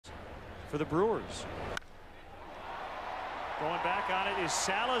for the Brewers. Going back on it is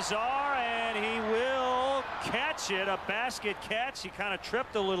Salazar, and he will catch it. A basket catch. He kind of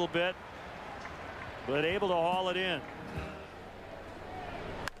tripped a little bit, but able to haul it in.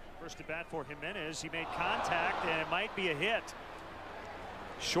 First at bat for Jimenez. He made contact, and it might be a hit.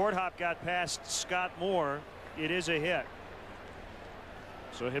 Short hop got past Scott Moore. It is a hit.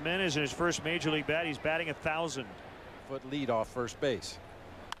 So Jimenez in his first major league bat, he's batting 1,000. Foot lead off first base.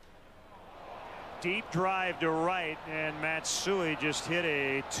 Deep drive to right, and Matsui just hit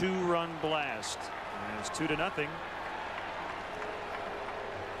a 2-run blast. And it's 2-0.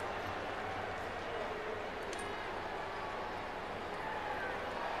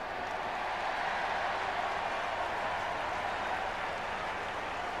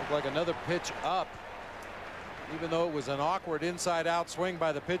 Looked like another pitch up. Even though it was an awkward inside-out swing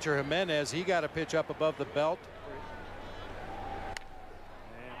by the pitcher Jimenez, he got a pitch up above the belt.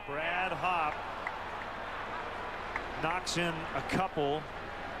 And Brad Hopp knocks in a couple.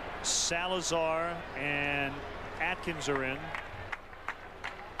 Salazar and Atkins are in.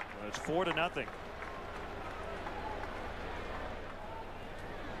 Well, it's 4-0.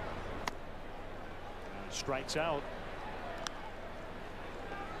 Strikes out.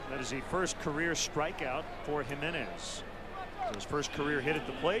 That is the first career strikeout for Jimenez. So his first career hit at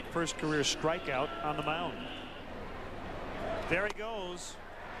the plate, first career strikeout on the mound. There he goes.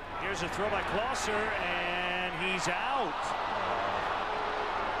 Here's a throw by Closser, and he's out.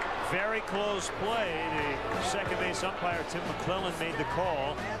 Very close play. The second base umpire, Tim McClellan, made the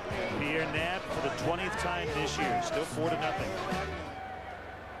call. Pierre nabbed for the 20th time this year. Still 4-0.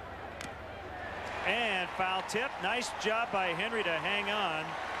 And foul tip. Nice job by Henry to hang on,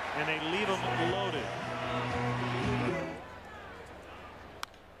 and they leave him loaded.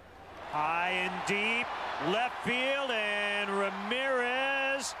 High and deep, left field, and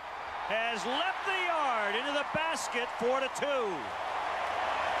Ramirez has left the yard into the basket. 4-2.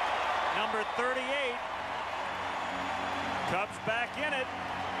 Number 38. Cubs back in it.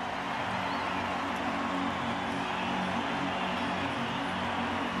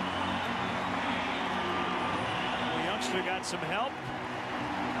 The youngster got some help.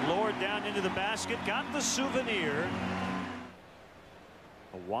 Lowered down into the basket, got the souvenir.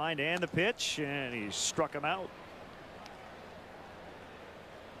 A wind and the pitch, and he struck him out.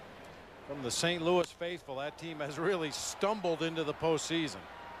 From the St. Louis faithful, that team has really stumbled into the postseason.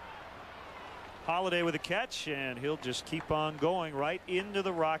 Holiday with a catch, and he'll just keep on going right into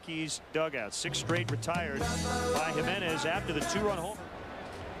the Rockies dugout. 6 straight retired by Jimenez after the 2-run homer.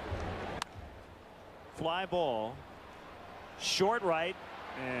 Fly ball, short right,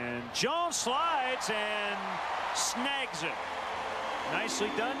 and Jones slides and snags it. Nicely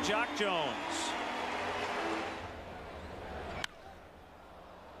done, Jock Jones.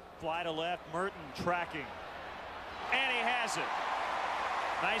 Fly to left, Merton tracking, and he has it.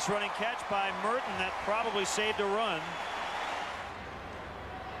 Nice running catch by Merton that probably saved a run.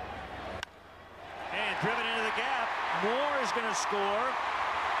 And driven into the gap. Moore is going to score.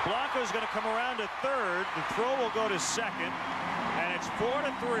 Blanco's going to come around to third. The throw will go to second. And it's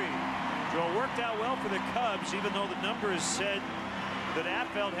 4-3. So it worked out well for the Cubs, even though the numbers said that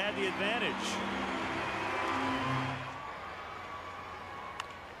Affeldt had the advantage.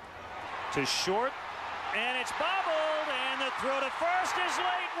 To short. And it's bobbled, and the throw to first is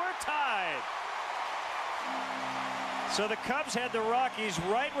late. We're tied. So the Cubs had the Rockies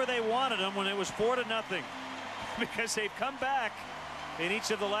right where they wanted them when it was 4-0, because they've come back in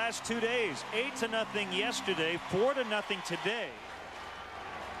each of the last 2 days. 8-0 yesterday, 4-0 today.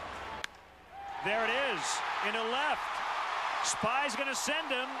 There it is, into left. Spy's going to send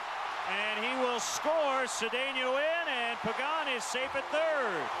him, and he will score. Cedeno in, and Pagan is safe at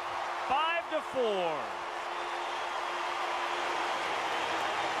third. 5-4.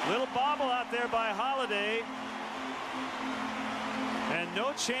 Little bobble out there by Holiday, and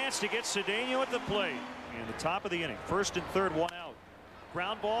no chance to get Cedeno at the plate. In the top of the inning, first and third, 1 out.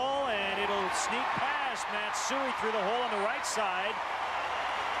 Ground ball, and it'll sneak past Matsui through the hole on the right side,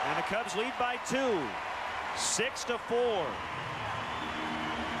 and the Cubs lead by 2, 6-4.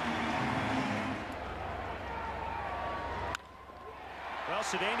 Well,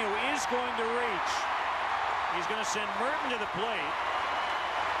 Cedeno is going to reach. He's going to send Merton to the plate.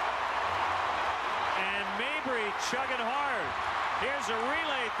 And Mabry chugging hard. Here's a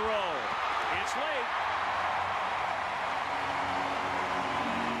relay throw. It's late.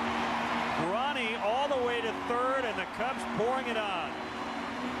 Ronnie all the way to third, and the Cubs pouring it on.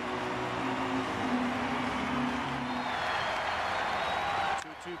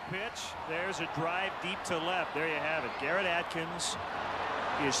 Two pitch. There's a drive deep to left. There you have it. Garrett Atkins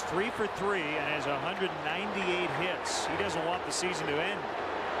is 3 for 3 and has 198 hits. He doesn't want the season to end.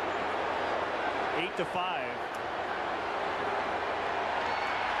 8-5.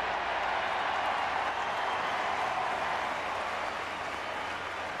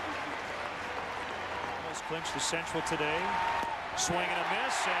 Almost clinched the Central today. Swing and a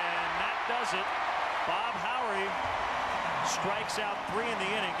miss, and that does it. Bob Howery strikes out 3 in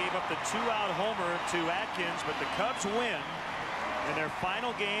the inning, gave up the 2-out homer to Atkins, but the Cubs win in their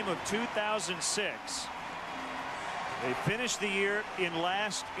final game of 2006. They finished the year in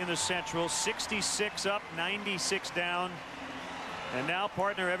last in the Central, 66 up, 96 down. And now,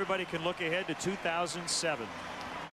 partner, everybody can look ahead to 2007.